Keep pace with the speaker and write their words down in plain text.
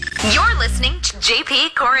You're listening to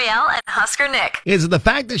JP, Coriel, and Husker Nick. Is it the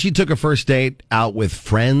fact that she took a first date out with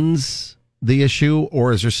friends the issue,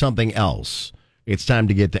 or is there something else? It's time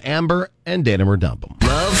to get to Amber and Date 'Em or Dump 'Em.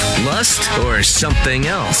 Love, lust, or something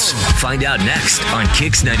else? Find out next on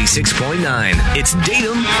Kix 96.9. It's Date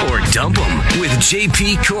 'Em or Dump 'Em with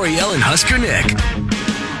JP, Coriel, and Husker Nick.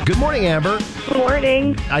 Good morning, Amber. Good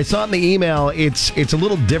morning. I saw in the email it's a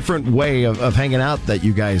little different way of hanging out that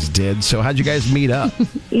you guys did. So how'd you guys meet up?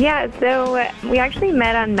 Yeah, so we actually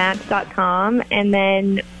met on Match.com, and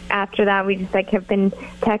then after that we just have been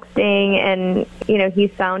texting, and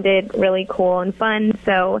he sounded really cool and fun.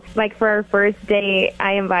 So for our first date,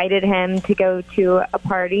 I invited him to go to a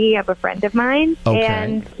party of a friend of mine. Okay.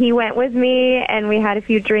 And he went with me, and we had a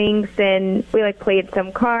few drinks, and we played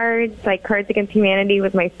some cards, Cards Against Humanity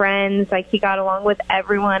with my friends. He got along with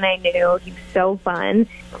everyone I knew. He was so fun.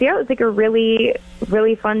 So yeah, it was a really,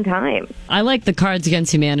 really fun time. I like the Cards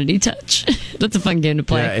Against Humanity touch. That's a fun game to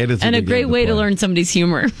play. Yeah, it is a and a good great game to way to play. learn somebody's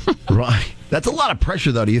humor. Right. That's a lot of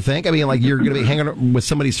pressure, though, do you think? I mean, you're going to be hanging with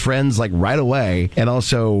somebody's friends, right away, and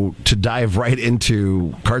also to dive right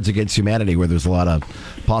into Cards Against Humanity, where there's a lot of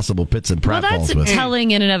possible pits and Well, pratfalls that's with.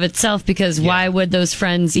 telling in and of itself, because why would those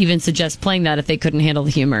friends even suggest playing that if they couldn't handle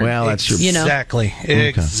the humor? Well, that's true. Exactly.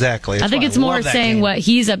 Exactly. I That's think why it's more love that saying game. what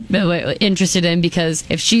he's interested in, because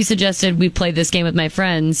if she suggested we play this game with my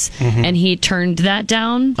friends and he turned that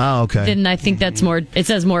down, Oh, okay. then I think that's more. It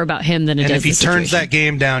says more about him than it And does if he the turns situation. that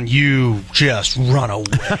game down, you just run away.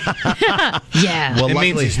 Yeah. Well, it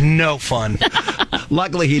means luckily, it's no fun.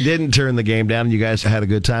 luckily, he didn't turn the game down, and you guys had a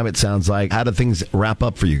good time, it sounds like. How did things wrap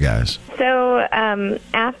up for you guys? So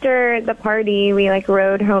after the party, we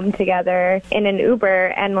rode home together in an Uber,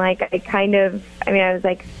 and I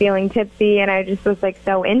was feeling tipsy, and I just was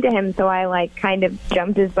so into him, so I kind of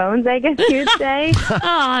jumped his bones, I guess you'd say.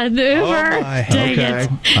 Ah, the Uber. my. Dang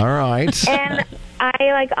it. All right. And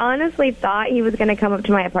I honestly thought he was going to come up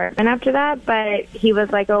to my apartment after that, but he was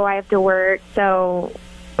oh, I have to work, so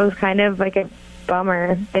it was kind of a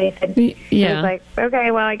bummer. He Yeah. was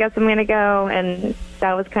okay, well, I guess I'm going to go, and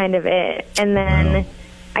that was kind of it. And then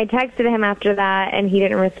I texted him after that, and he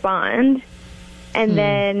didn't respond. And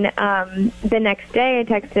then the next day I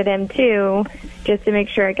texted him, too, just to make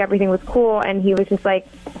sure everything was cool, and he was just,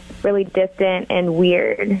 really distant and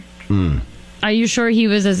weird. Are you sure he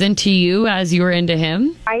was as into you as you were into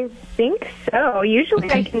him? I think so.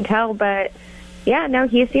 Usually I can tell, but yeah, no,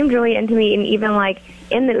 he seemed really into me, and even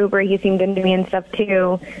in the Uber he seemed into me and stuff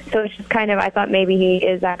too. So it's just kind of, I thought maybe he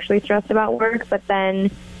is actually stressed about work, but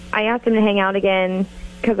then I asked him to hang out again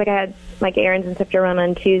because I had errands and stuff to run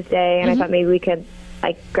on Tuesday, and I thought maybe we could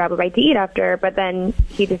grab a bite to eat after, but then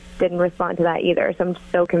he just didn't respond to that either, so I'm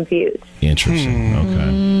so confused. Interesting.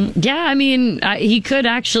 Okay. Yeah, I mean, he could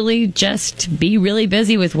actually just be really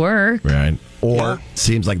busy with work. Right. Or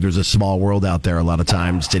seems like there's a small world out there a lot of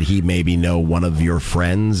times. Did he maybe know one of your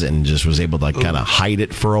friends and just was able to kind of hide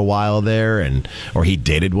it for a while there, or he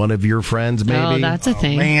dated one of your friends maybe? Oh, that's a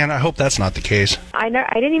thing. Man, I hope that's not the case. I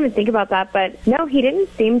didn't even think about that, but no, he didn't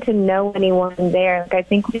seem to know anyone there. I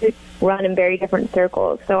think we run in very different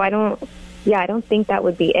circles, so I don't think that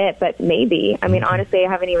would be it, but maybe. I mean, honestly, I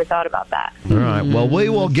haven't even thought about that. All right. Well, we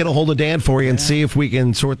will get a hold of Dan for you and see if we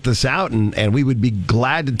can sort this out, and we would be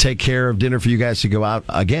glad to take care of dinner for you guys to go out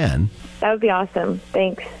again. That would be awesome.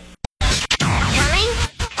 Thanks.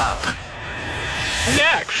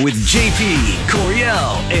 With JP,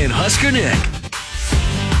 Coriel, and Husker Nick.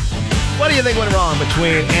 What do you think went wrong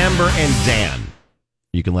between Amber and Dan?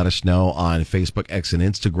 You can let us know on Facebook, X, and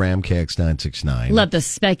Instagram, KX969. Let the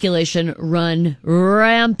speculation run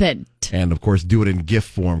rampant. And, of course, do it in GIF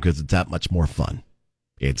form because it's that much more fun.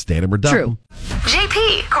 It's Date 'Em or Dump 'Em. True.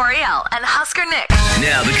 JP, Coriel, and Husker Nick.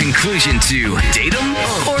 Now the conclusion to Date 'Em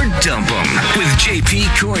or Dump 'Em with JP,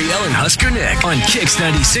 Coriel, and Husker Nick on Kix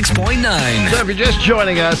 96.9. So if you're just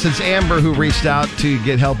joining us, it's Amber who reached out to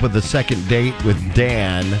get help with the second date with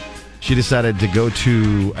Dan. She decided to go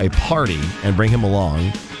to a party and bring him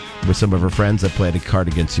along with some of her friends that played a Card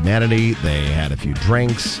Against Humanity. They had a few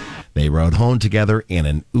drinks. They rode home together in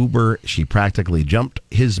an Uber. She practically jumped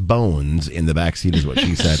his bones in the backseat, is what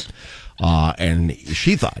she said. And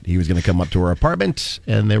she thought he was going to come up to her apartment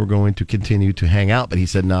and they were going to continue to hang out. But he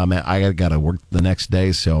said, "Nah, man, I got to work the next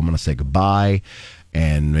day, so I'm going to say goodbye.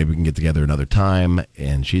 And maybe we can get together another time."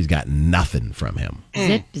 And she's got nothing from him.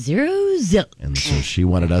 Zip, zero, zip. And so she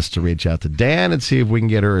wanted us to reach out to Dan and see if we can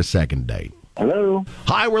get her a second date. Hello,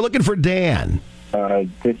 Hi, we're looking for Dan.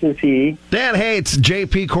 this is he. Dan, hey, it's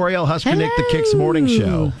JP, Coriel, Husker Nick, the Kicks Morning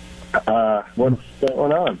Show. What's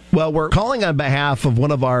going on? Well, we're calling on behalf of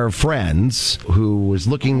one of our friends who was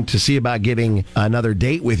looking to see about getting another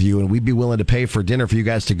date with you, and we'd be willing to pay for dinner for you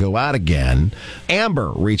guys to go out again.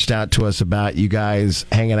 Amber reached out to us about you guys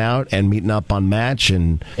hanging out and meeting up on Match,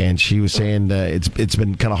 and she was saying it's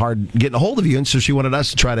been kind of hard getting a hold of you, and so she wanted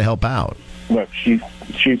us to try to help out. Look, she's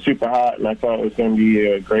super hot, and I thought it was going to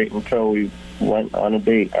be great until we went on a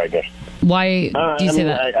date, I guess. Why do you say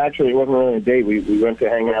that? Actually, it wasn't really a date. We went to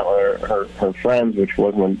hang out with her friends, which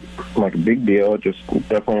wasn't like a big deal. It just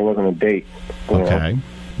definitely wasn't a date. Okay.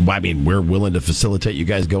 Well, I mean, we're willing to facilitate you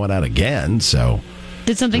guys going out again, so...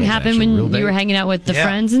 Did something happen when you were hanging out with the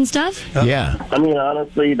friends and stuff? Yeah. I mean,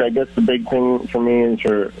 honestly, I guess the big thing for me is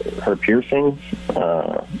her piercings.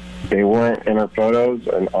 They weren't in her photos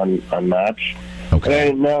on Match. Okay. And I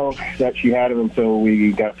didn't know that she had them until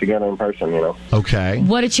we got together in person, Okay.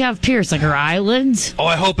 What did she have pierced? Like her eyelids? Oh,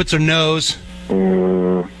 I hope it's her nose.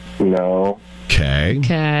 No. Okay.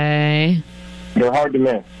 Okay. They're hard to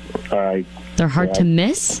miss. They're hard to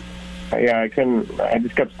miss? I couldn't. I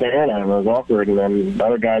just kept staring at them. It was awkward. And then the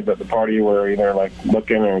other guys at the party were either like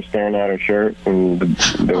looking or staring at her shirt, and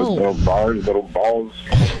there was little bars, little balls,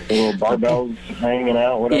 little barbells hanging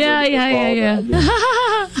out. Whatever. Yeah.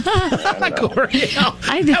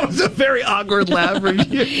 That was a very awkward laugh for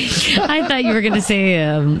you. I thought you were going to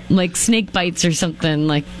say like snake bites or something.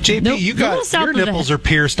 Like JP, nope, you got your nipples are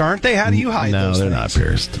pierced, aren't they? How do you hide No, those they're things? not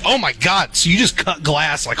pierced. Oh my God! So you just cut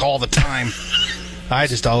glass like all the time. I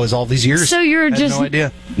just always all these years. So you're had just no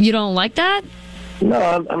idea. You don't like that?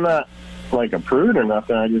 No, I'm not like a prude or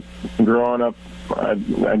nothing. I just growing up, I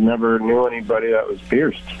never knew anybody that was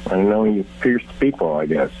pierced. I didn't know any pierced people, I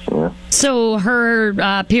guess. So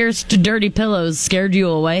her pierced dirty pillows scared you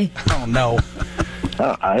away? Oh no.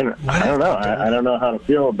 I don't know. I don't know how to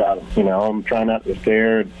feel about them. I'm trying not to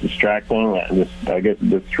stare. It's distracting. I guess it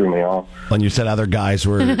just threw me off. And you said other guys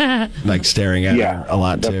were like staring at her a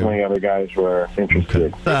lot too. Definitely other guys were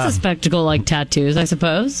interested. Okay. It's a spectacle like tattoos, I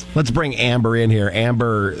suppose. Let's bring Amber in here.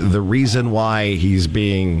 Amber, the reason why he's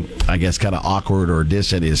being, I guess, kind of awkward or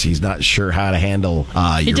distant is he's not sure how to handle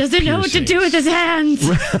He doesn't know what to do with his hands.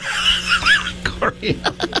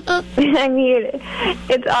 I mean,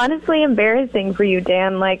 it's honestly embarrassing for you,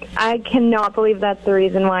 Dan. Like, I cannot believe that's the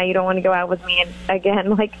reason why you don't want to go out with me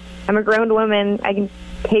again. Like, I'm a grown woman. I can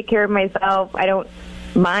take care of myself. I don't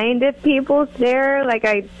mind if people stare. Like,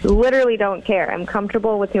 I literally don't care. I'm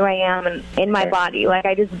comfortable with who I am and in my body. Like,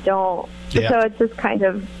 I just don't. Yeah. So it's just kind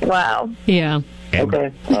of, wow. Yeah.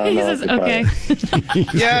 Okay. He says, okay.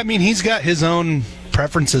 Yeah, I mean, he's got his own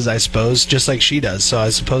preferences, I suppose, just like she does. So I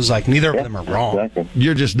suppose like neither of them are wrong. Exactly.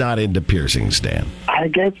 You're just not into piercings, Dan. I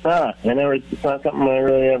guess not. It's not something I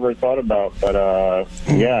really ever thought about. But I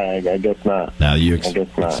guess not. Now you I guess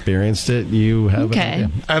not. experienced it. You have Okay. an idea.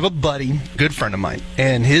 I have a buddy, good friend of mine,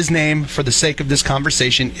 and his name, for the sake of this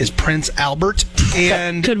conversation, is Prince Albert.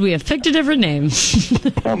 And Could we have picked a different name?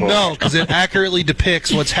 no, because it accurately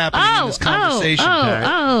depicts what's happening in this conversation.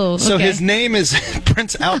 So okay. his name is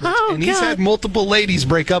Prince Albert, and he's God. had multiple ladies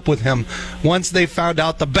break up with him once they found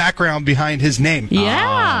out the background behind his name.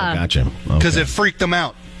 Yeah. Gotcha. Because it freaked them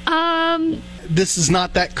out. Um, This is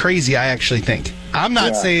not that crazy, I actually think. I'm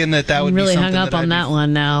not saying that would I'm really be something hung up that on I'd that be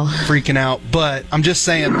one now. freaking out, but I'm just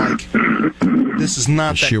saying, like, this is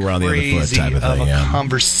not that Shoe on the other foot crazy type of thing, a yeah.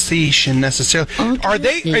 conversation necessarily. Okay. Are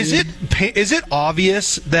they? Is it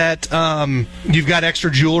obvious that you've got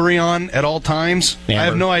extra jewelry on at all times? Amber. I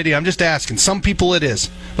have no idea. I'm just asking. Some people it is.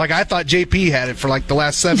 Like, I thought JP had it for like the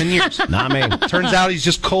last 7 years. Not me. Turns out he's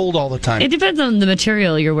just cold all the time. It depends on the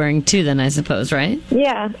material you're wearing too, then I suppose, right?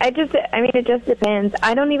 Yeah, it just depends.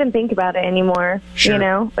 I don't even think about it anymore. Sure.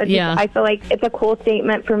 Yeah. I feel like it's a cool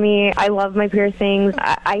statement for me. I love my piercings.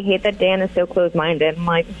 I hate that Dan is so close-minded. I'm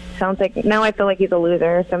like, sounds like, now I feel like he's a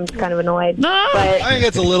loser, so I'm just kind of annoyed. No! But I think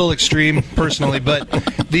it's a little extreme, personally, but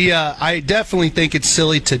I definitely think it's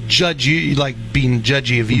silly to judge you, like being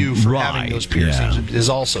judgy of you for having those piercings is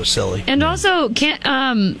also silly. And also, can't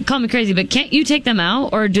call me crazy, but can't you take them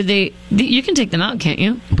out, or do they? You can take them out, can't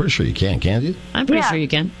you? I'm pretty sure you can't you? I'm pretty Yeah. sure you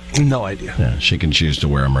can. No idea. Yeah, she can choose to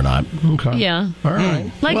wear them or not. Okay. Yeah, All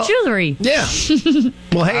right. like jewelry. Yeah.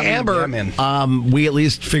 Well, hey, I'm in, Amber, I'm in. we at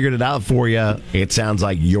least figured it out for you. It sounds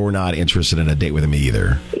like you're not interested in a date with him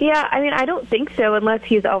either. yeah, I don't think so unless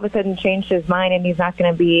he's all of a sudden changed his mind and he's not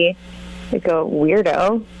going to be like a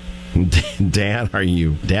weirdo. Dan, are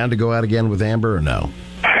you down to go out again with Amber or no?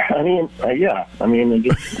 I mean, yeah. I mean,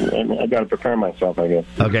 I got to prepare myself, I guess.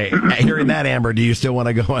 Okay, hearing that, Amber, do you still want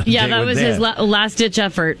to go on a Yeah, date that with was Dan? his last-ditch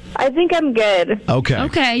effort. I think I'm good. Okay.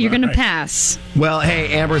 Okay, you're going to pass. Well,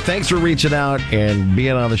 hey, Amber, thanks for reaching out and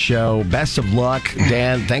being on the show. Best of luck.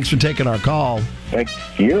 Dan, thanks for taking our call. Thank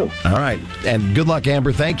you. All right. And good luck,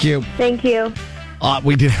 Amber. Thank you. Thank you.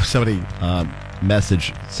 We did have somebody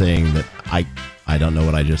message saying that I don't know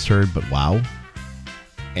what I just heard, but wow.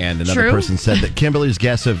 And another True. person said that Kimberly's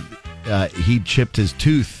guess of he chipped his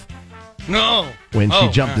tooth No. when she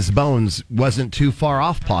jumped man. his bones wasn't too far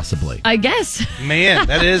off, possibly. I guess. Man,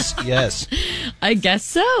 that is, yes. I guess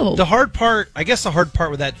so. The hard part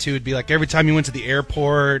with that, too, would be like every time you went to the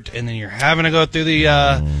airport and then you're having to go through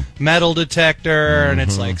the metal detector and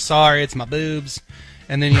it's like, sorry, it's my boobs.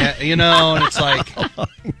 And then, and it's like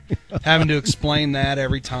having to explain that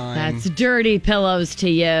every time. That's dirty pillows to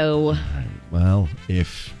you. Well,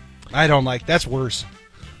 if I don't like, that's worse.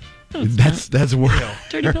 that's worse.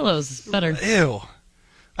 Dirty pillows is better. Ew.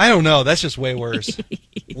 I don't know. That's just way worse.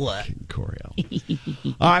 What?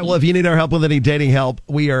 Coriel. All right. Well, if you need our help with any dating help,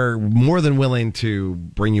 we are more than willing to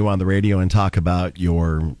bring you on the radio and talk about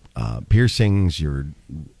your piercings, your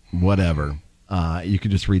whatever. You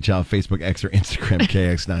can just reach out, Facebook, X, or Instagram,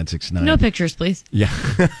 KX969. No pictures, please. Yeah.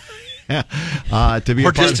 To be Or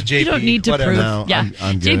a part just of- to JP. You don't need to whatever. prove. No, Yeah,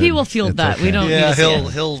 I'm good. JP will field It's that. okay. We don't Yeah, need to see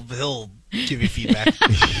it. he'll give you feedback.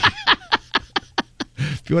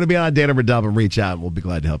 If you want to be on a Date 'Em or Dump 'Em, reach out. We'll be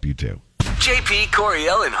glad to help you too. JP,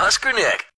 Coriel, and Husker Nick.